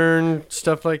by turn,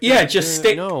 stuff like that. Yeah, just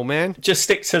stick. No, man. Just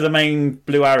stick to the main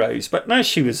blue arrows. But no,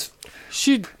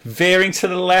 she'd veering to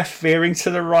the left, veering to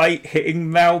the right,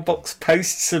 hitting mailbox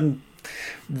posts and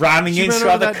ramming into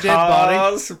other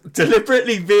cars,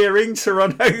 deliberately veering to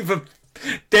run over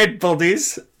dead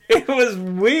bodies. It was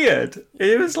weird.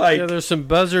 It was there's some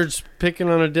buzzards picking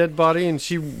on a dead body, and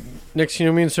next thing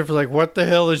you know, me and Surf were like, what the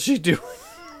hell is she doing?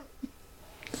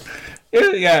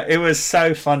 It was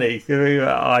so funny.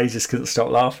 I just couldn't stop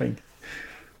laughing.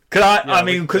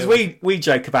 Because we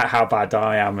joke about how bad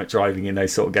I am at driving in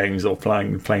those sort of games or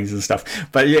flying planes and stuff.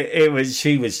 But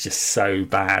she was just so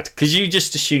bad. Because you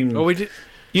just assumed... Oh, we did...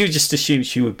 You just assumed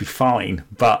she would be fine.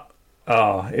 But,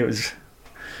 it was...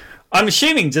 I'm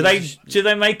assuming, do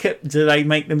they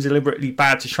make them deliberately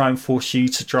bad to try and force you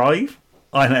to drive?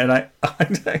 I don't know.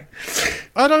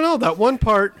 I don't know. That one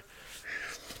part...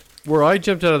 where I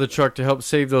jumped out of the truck to help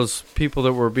save those people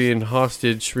that were being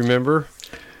hostage, remember?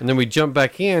 And then we jumped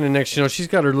back in, and next, she's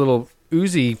got her little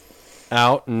Uzi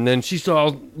out, and then she's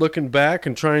all looking back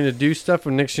and trying to do stuff,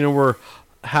 and next, we're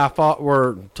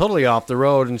we're totally off the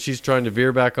road, and she's trying to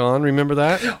veer back on. Remember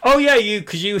that? Oh yeah,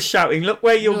 because you were shouting, "Look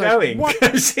where you're going!"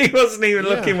 Because she wasn't even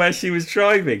looking where she was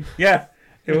driving. Yeah,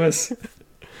 it was.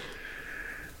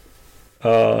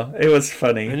 It was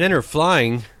funny. And then her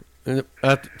flying. And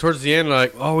towards the end,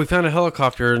 we found a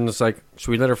helicopter, and it's like,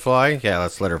 should we let her fly? Yeah,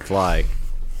 let's let her fly.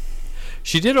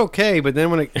 She did okay, but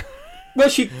then well,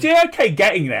 she did okay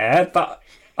getting there, but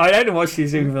I don't know what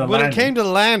she's doing for the landing. When it came to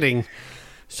landing,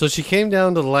 so she came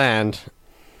down to land,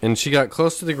 and she got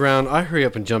close to the ground. I hurry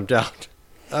up and jumped out.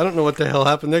 I don't know what the hell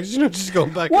happened next. Just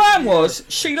going back. One was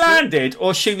she landed,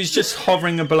 or she was just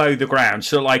hovering below the ground,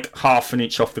 so half an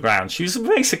inch off the ground. She was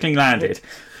basically landed.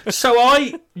 So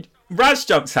Raz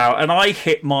jumps out, and I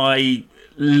hit my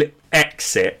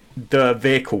exit the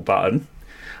vehicle button.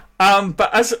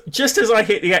 But just as I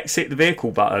hit the exit the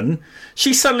vehicle button,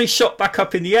 she suddenly shot back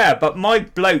up in the air. But my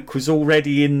bloke was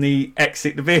already in the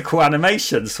exit the vehicle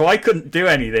animation, so I couldn't do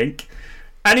anything.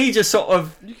 And he just sort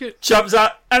of jumps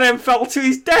out and then fell to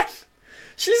his death.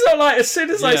 She's not as soon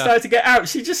as I started to get out,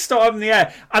 she just started up in the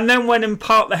air and then went and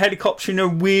parked the helicopter in a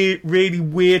really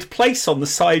weird place on the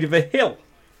side of a hill.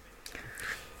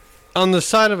 On the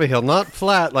side of a hill, not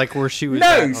flat like where she was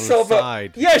on the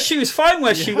side. Yeah, she was fine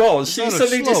where she was. She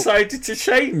suddenly decided to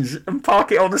change and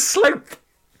park it on a slope,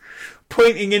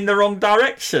 pointing in the wrong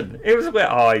direction. It was a bit,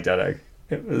 I don't know.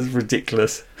 It was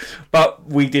ridiculous. But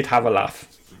we did have a laugh.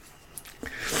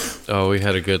 Oh, we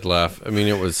had a good laugh. I mean,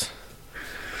 it was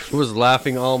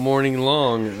laughing all morning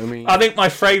long. I think my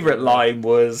favourite line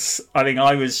was,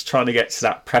 I was trying to get to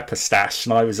that prepper stash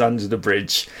and I was under the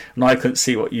bridge and I couldn't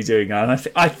see what you're doing. And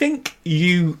I think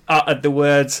you uttered the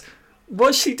words,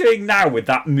 "What's she doing now with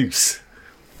that moose?"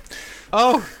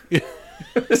 Oh.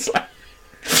 It's like...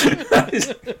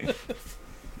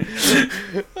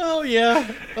 Oh,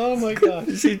 yeah. Oh, my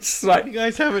gosh. She's like... You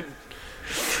guys haven't...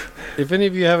 If any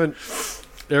of you haven't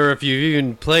or if you've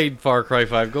even played Far Cry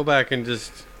 5, go back and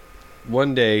just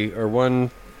one day or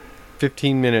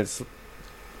 15 minutes,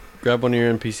 grab one of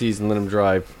your NPCs and let them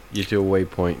drive you to a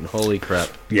waypoint. And holy crap.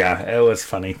 Yeah, it was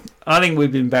funny. I think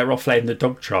we've been better off letting the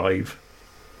dog drive.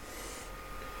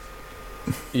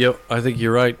 Yep, I think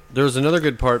you're right. There's another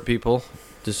good part, people,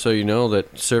 just so you know,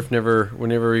 that Surf never,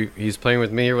 whenever he's playing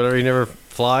with me or whatever, he never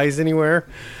flies anywhere.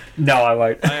 No, I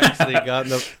won't. I accidentally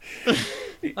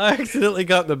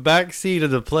got in the back seat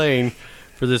of the plane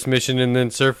for this mission, and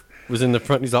then Surf was in the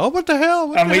front. And he's like, "Oh, what the hell?"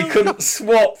 We couldn't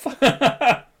swap.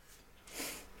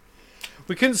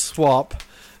 We couldn't swap,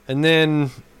 and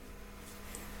then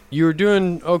you were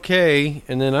doing okay,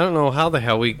 and then I don't know how the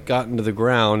hell we got into the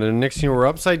ground, and the next thing we're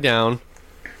upside down.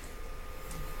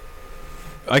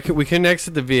 We couldn't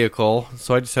exit the vehicle,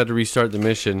 so I just had to restart the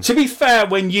mission. To be fair,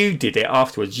 when you did it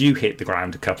afterwards, you hit the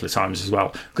ground a couple of times as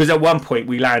well. Because at one point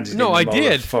we landed in the middle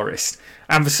of the forest.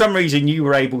 And for some reason you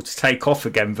were able to take off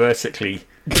again vertically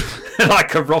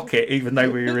like a rocket, even though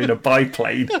we were in a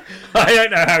biplane. I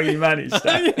don't know how you managed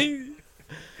that.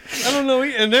 I don't know.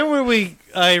 And then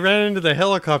I ran into the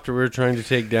helicopter we were trying to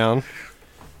take down.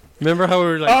 Remember how we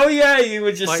were like... Oh yeah, you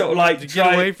were just sort of like... to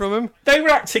get away from him? They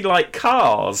were acting like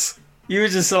cars. You were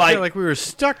just like... Yeah, like we were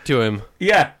stuck to him.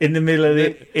 Yeah, in the middle of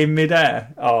in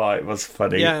midair. Oh, it was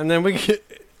funny. Yeah, and then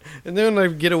when I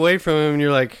get away from him, and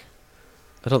you're like,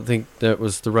 I don't think that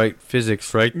was the right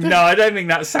physics, right? No, I don't think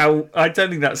that's how... I don't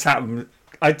think that's happened.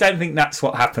 I don't think that's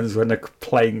what happens when a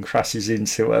plane crashes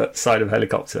into a side of a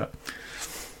helicopter.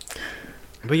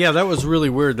 But yeah, that was really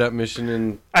weird, that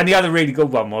mission. And the other really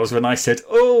good one was when I said,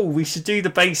 "Oh, we should do the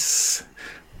base...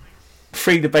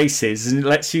 free the bases and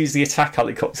let's use the attack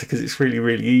helicopter because it's really,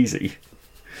 really easy."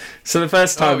 So the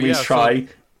first time we try,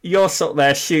 you're sort of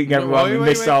there shooting everyone with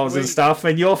missiles and stuff,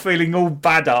 and you're feeling all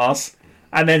badass,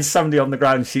 and then somebody on the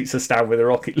ground shoots us down with a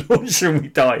rocket launcher and we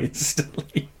die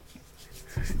instantly.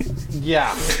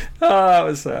 Yeah. Oh,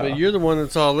 it was But you're the one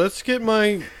that's all, let's get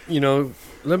my,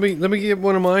 let me get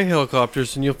one of my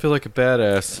helicopters and you'll feel like a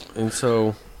badass. And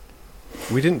so...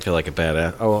 we didn't feel like a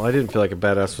badass. Oh, well, I didn't feel like a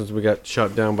badass once we got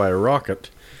shot down by a rocket.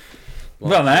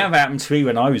 Well, that happened to me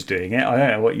when I was doing it. I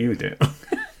don't know what you were doing.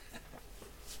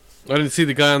 I didn't see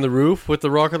the guy on the roof with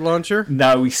the rocket launcher.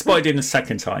 No, we spotted him the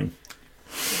second time.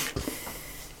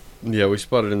 Yeah, we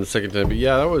spotted him the second time. But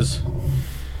yeah, that was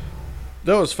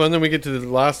fun. Then we get to the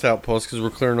last outpost because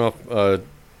we're clearing off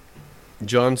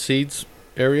John Seed's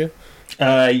area.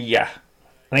 Yeah.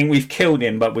 I think we've killed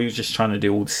him, but we were just trying to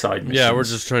do all the side missions. Yeah, we're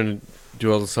just trying to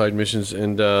do all the side missions.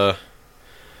 And the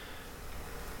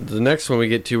next one we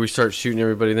get to, we start shooting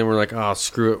everybody. And then we're like, oh,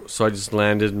 screw it. So I just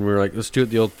landed, and we were like, let's do it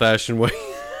the old-fashioned way.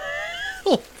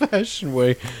 Old-fashioned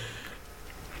way.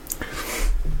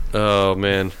 Oh,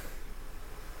 man.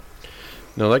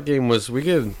 No, that game was... We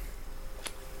did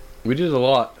a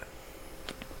lot.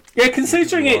 Yeah,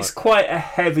 considering it's quite a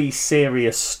heavy,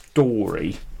 serious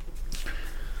story...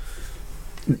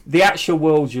 the actual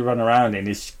world you run around in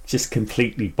is just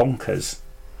completely bonkers.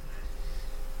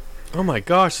 Oh my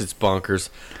gosh, it's bonkers!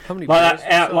 How many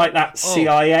like that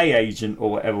CIA agent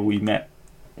or whatever we met.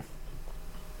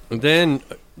 And then,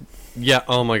 yeah,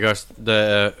 oh my gosh,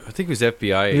 I think it was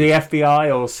FBI agent. The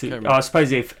FBI, I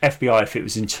suppose if FBI, if it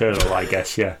was internal, I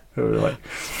guess, yeah. I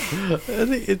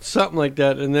think it's something like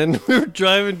that. And then we were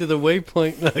driving to the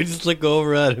waypoint, and I just look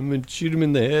over at him and shoot him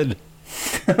in the head.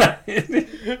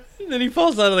 And then he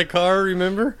falls out of the car,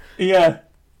 remember? Yeah.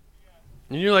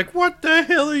 And you're like, what the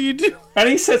hell are you doing? And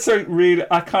he said something really...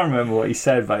 I can't remember what he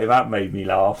said, but that made me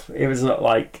laugh. It was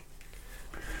like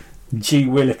G.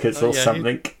 Willikers or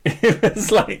something. It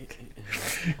was like...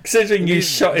 considering you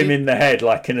shot him in the head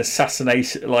like an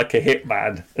assassination, like a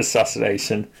hitman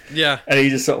assassination. Yeah. And he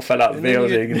just sort of fell out the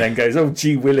building and then goes, oh,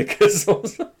 G. Willikers or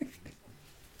something.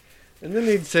 And then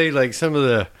he'd say like some of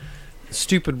the...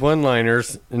 stupid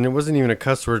one-liners, and it wasn't even a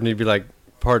cuss word, and he'd be like,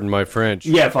 pardon my French.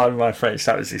 Yeah, pardon my French.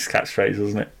 That was his catchphrase,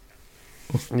 wasn't it?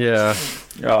 Yeah.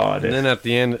 Oh, and then at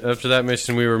the end, after that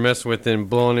mission, we were messing with him,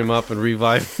 blowing him up and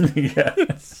reviving.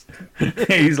 Yes.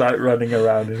 He's like running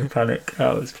around in a panic.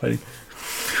 That was funny.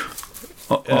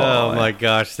 Oh my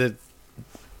gosh. And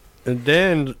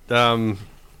then,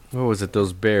 what was it,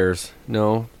 those bears?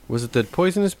 No. Was it the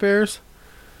poisonous bears?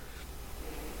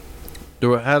 They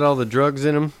had all the drugs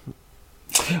in them?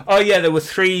 Oh yeah, there were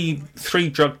three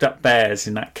drugged up bears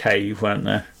in that cave, weren't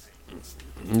there?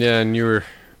 Yeah, and we're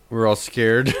all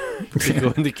scared to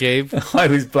go in the cave. I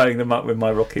was blowing them up with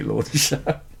my rocket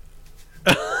launcher.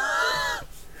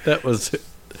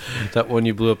 That one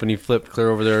you blew up and you flipped clear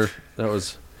over there. That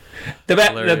was the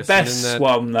best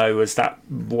one though was that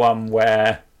one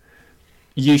where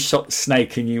you shot the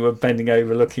snake and you were bending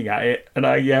over looking at it, and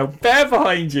I yelled, "Bear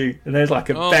behind you!" And there's like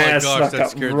a bear snuck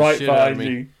up right behind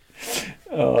you.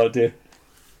 Oh dear.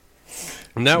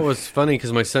 And that was funny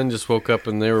because my son just woke up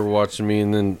and they were watching me,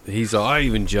 and then I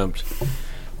even jumped.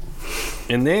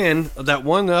 And then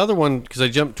the other one, because I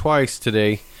jumped twice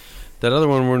today. That other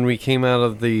one when we came out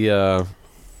of the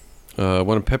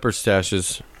one of Pepper's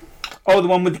stashes. Oh, the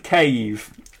one with the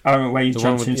cave. Where you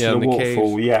jumped into the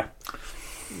waterfall, yeah.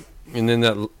 And then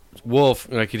that wolf,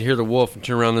 and I could hear the wolf, and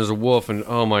turn around, there's a wolf, and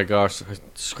oh my gosh, I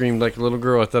screamed like a little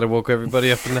girl. I thought I woke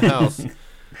everybody up in the house.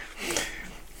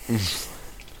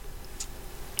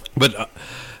 But,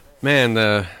 man,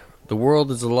 the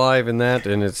world is alive in that,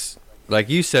 and it's, like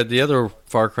you said, the other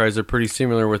Far Cries are pretty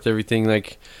similar with everything.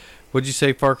 Like, what'd you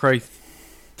say, Far Cry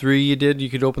 3 you did? You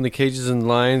could open the cages and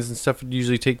lines and stuff would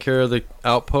usually take care of the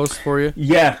outposts for you?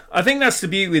 Yeah, I think that's the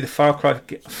beauty with the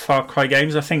Far Cry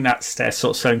games. I think that's their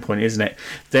sort of selling point, isn't it?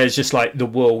 There's just like, the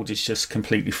world is just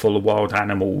completely full of wild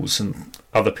animals and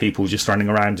other people just running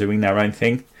around doing their own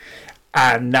thing.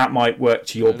 And that might work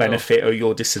to your benefit or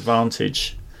your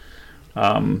disadvantage.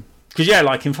 Because, yeah,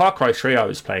 like in Far Cry 3 I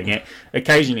was playing it,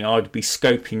 occasionally I'd be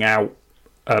scoping out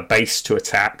a base to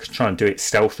attack, try and do it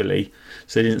stealthily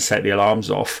so they didn't set the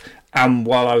alarms off, and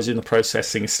while I was in the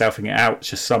processing of stealthing it out,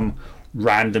 just some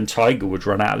random tiger would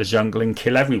run out of the jungle and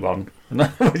kill everyone, and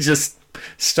I would just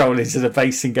stroll into the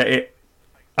base and get it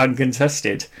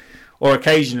uncontested. Or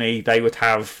occasionally they would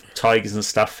have tigers and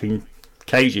stuff in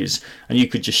cages, and you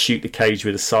could just shoot the cage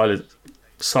with a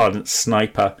silent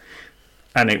sniper,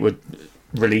 and it would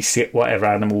release whatever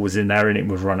animal was in there, and it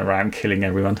would run around killing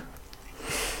everyone.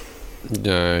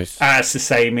 Nice. And it's the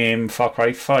same in Far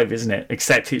Cry 5, isn't it?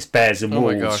 Except it's bears and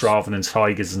wolves rather than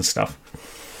tigers and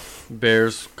stuff.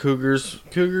 Bears, cougars,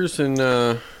 and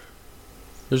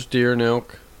there's deer and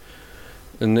elk.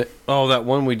 And that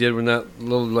one we did when that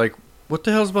little, like, what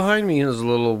the hell's behind me? It was a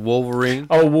little Wolverine.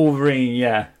 Oh, Wolverine,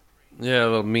 yeah. Yeah,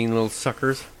 little mean little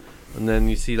suckers. And then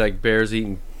you see like bears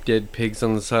eating dead pigs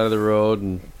on the side of the road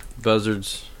and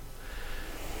buzzards.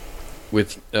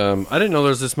 With I didn't know there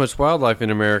was this much wildlife in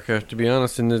America, to be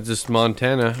honest, in just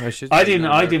Montana. I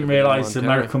didn't realise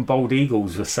American bald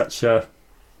eagles were such a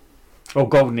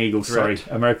golden eagles, threat.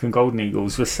 Sorry. American golden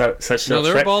eagles were such a threat. No,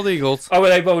 they were bald eagles. Oh, were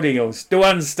they bald eagles? The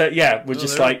ones that would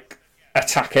just like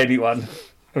attack anyone.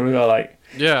 And we were like,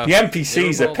 yeah. The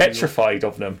NPCs are petrified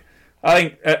of them. I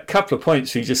think at a couple of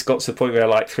points we just got to the point where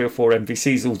like 3 or 4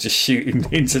 NPCs all just shooting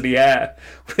into the air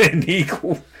with an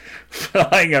eagle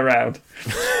flying around.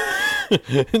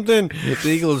 And then the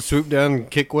eagle would swoop down and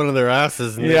kick one of their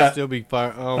asses, and they'd still be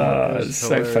fire. Oh my gosh, it's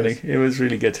so funny. It was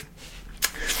really good.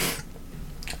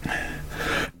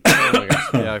 Oh my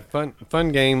gosh. Yeah, fun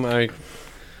game.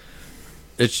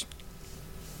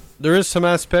 There is some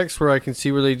aspects where I can see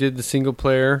where they did the single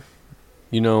player,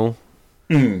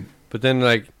 but then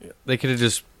like they could have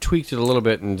just tweaked it a little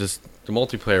bit, and just the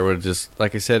multiplayer would have just,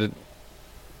 like I said in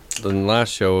the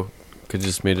last show, could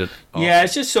just made it awesome. Yeah,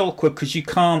 it's just awkward because you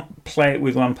can't play it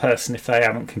with one person if they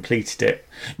haven't completed it,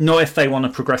 not if they want to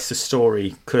progress the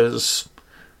story. Because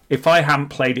if I hadn't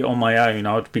played it on my own,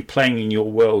 I'd be playing in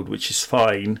your world, which is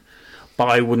fine, but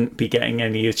I wouldn't be getting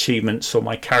any achievements, or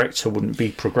my character wouldn't be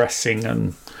progressing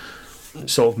and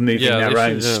sort of moving their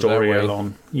own story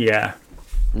along. Yeah,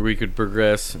 we could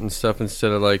progress and stuff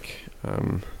instead of like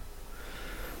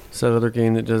is that other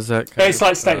game that does that kind it's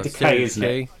like State of Decay, isn't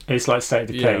it? It's like State of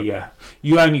Decay, yeah.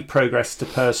 You only progress the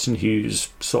person who's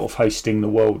sort of hosting the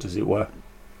world, as it were.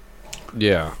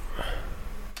 Yeah.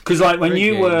 Because like when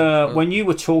you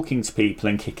were talking to people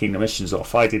and kicking the missions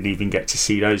off, I didn't even get to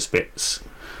see those bits.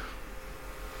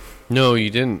 No, you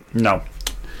didn't. No.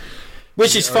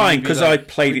 Which is fine, because I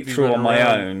played it through on my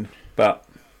own, but...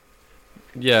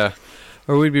 Yeah.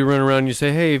 Or we'd be running around and you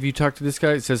say, hey, if you talk to this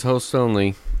guy, it says host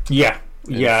only. Yeah.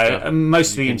 Yeah,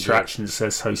 most of the interactions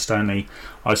says host only.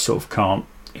 I sort of can't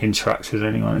interact with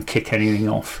anyone and kick anything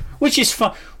off, which is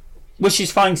fun. Which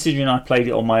is fine considering I played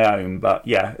it on my own. But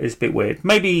yeah, it's a bit weird.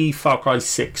 Maybe Far Cry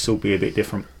 6 will be a bit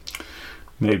different.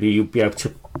 Maybe you'll be able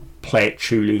to play it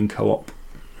truly in co-op.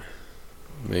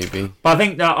 Maybe. But I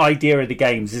think that idea of the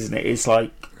games, isn't it? It's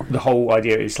like the whole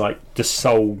idea is like the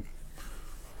soul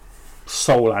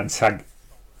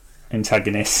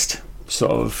antagonist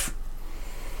sort of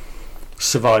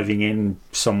surviving in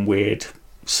some weird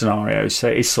scenario, so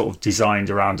it's sort of designed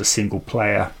around a single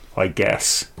player, I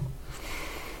guess.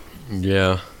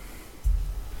 Yeah.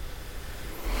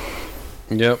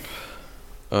 Yep.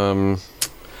 Well,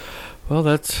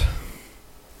 that's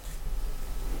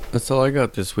all I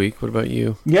got this week. What about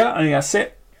you? Yeah, I think that's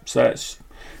it. So it's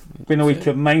been a week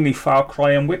of mainly Far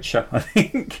Cry and Witcher, I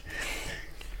think.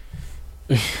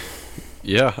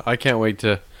 Yeah, I can't wait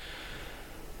to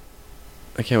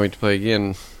play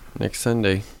again next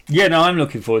Sunday. Yeah, no, I'm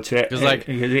looking forward to it. Like,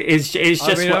 it's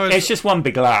just one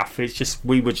big laugh. It's just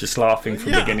we were just laughing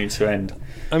from beginning to end.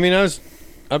 I mean,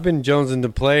 I've been jonesing to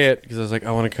play it because I was like,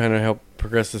 I want to kind of help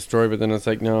progress the story, but then it's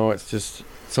like, no, it's just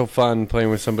so fun playing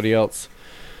with somebody else.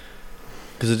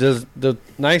 Because it does. The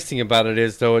nice thing about it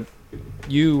is, though,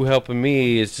 you helping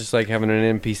me is just like having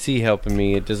an NPC helping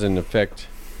me. It doesn't affect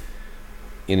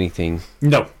anything.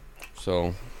 No.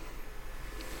 So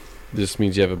this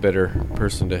means you have a better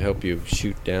person to help you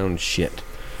shoot down shit.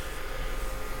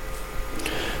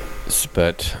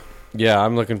 But yeah,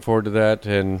 I'm looking forward to that,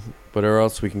 and whatever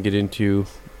else we can get into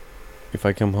if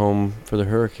I come home for the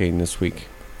hurricane this week.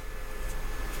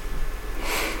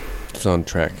 It's on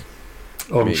track.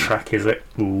 On track, is it?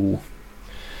 Ooh.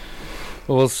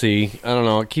 Well, we'll see. I don't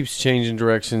know. It keeps changing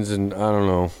directions, and I don't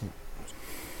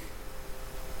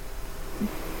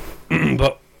know.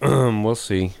 But we'll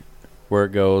see where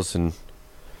it goes, and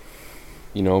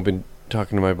I've been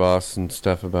talking to my boss and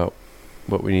stuff about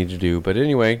what we need to do. But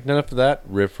anyway, enough of that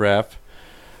riff-raff.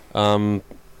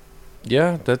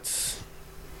 Yeah, that's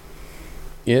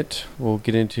it. We'll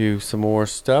get into some more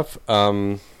stuff.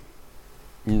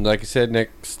 Like I said,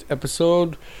 next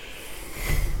episode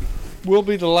will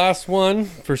be the last one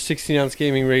for 16-ounce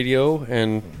gaming radio,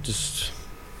 and just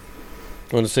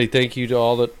want to say thank you to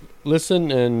all that listen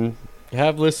and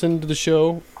have listened to the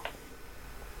show,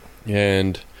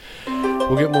 and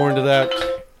we'll get more into that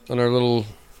on our little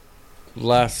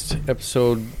last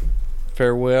episode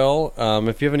farewell.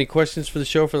 If you have any questions for the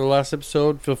show for the last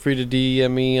episode, feel free to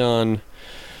DM me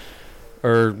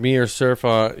or Surf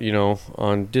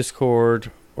on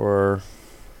Discord or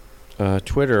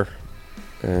Twitter,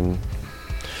 and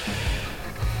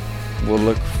we'll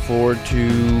look forward to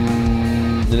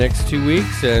the next 2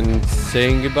 weeks and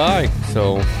saying goodbye.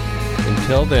 So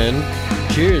until then,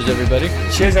 cheers everybody.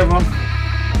 Cheers everyone.